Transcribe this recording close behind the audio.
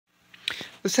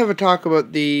Let's have a talk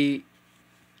about the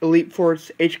Elite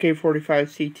Force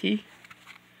hk45ct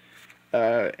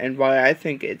and why I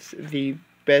think it's the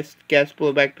best gas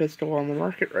blowback pistol on the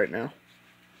market right now.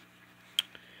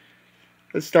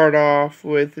 Let's start off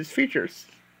with its features.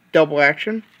 Double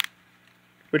action,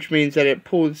 which means that it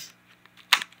pulls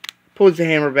the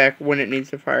hammer back when it needs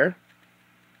to fire.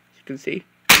 As you can see,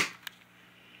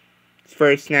 it's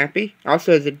very snappy.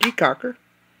 Also has a decocker,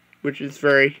 which is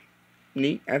very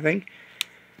neat, I think.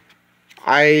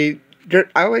 I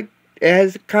like it.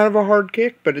 Has kind of a hard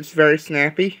kick, but it's very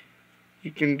snappy.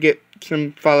 You can get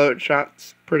some follow-up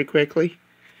shots pretty quickly.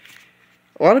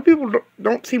 A lot of people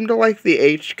don't seem to like the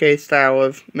HK style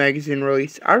of magazine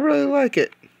release. I really like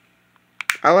it.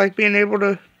 I like being able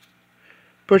to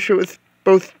push it with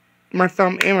both my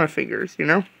thumb and my fingers, you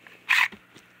know?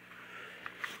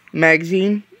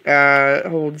 Magazine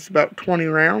holds about 20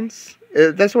 rounds.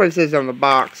 That's what it says on the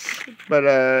box.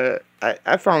 But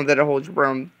I found that it holds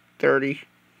around 30.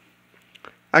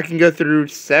 I can go through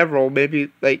several,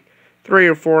 maybe like 3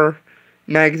 or 4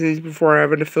 magazines before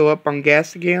having to fill up on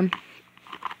gas again.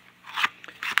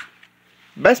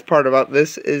 Best part about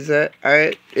this is that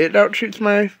it outshoots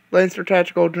my Lancer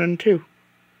Tactical Gen 2.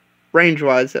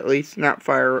 Range-wise, at least. Not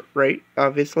fire rate,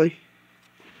 obviously.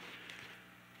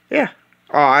 Yeah.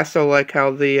 Oh, I still like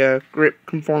how the grip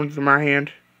conforms to my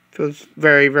hand. Feels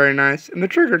very, very nice. And the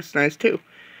trigger's nice, too.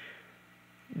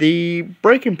 The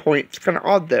breaking point's kind of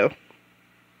odd, though.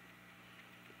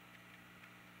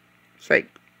 It's like...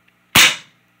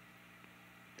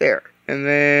 there. And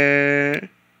then...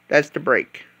 that's the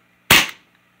break.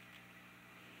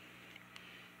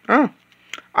 Oh.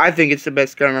 I think it's the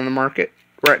best gun on the market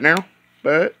right now.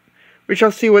 But we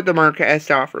shall see what the market has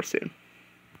to offer soon.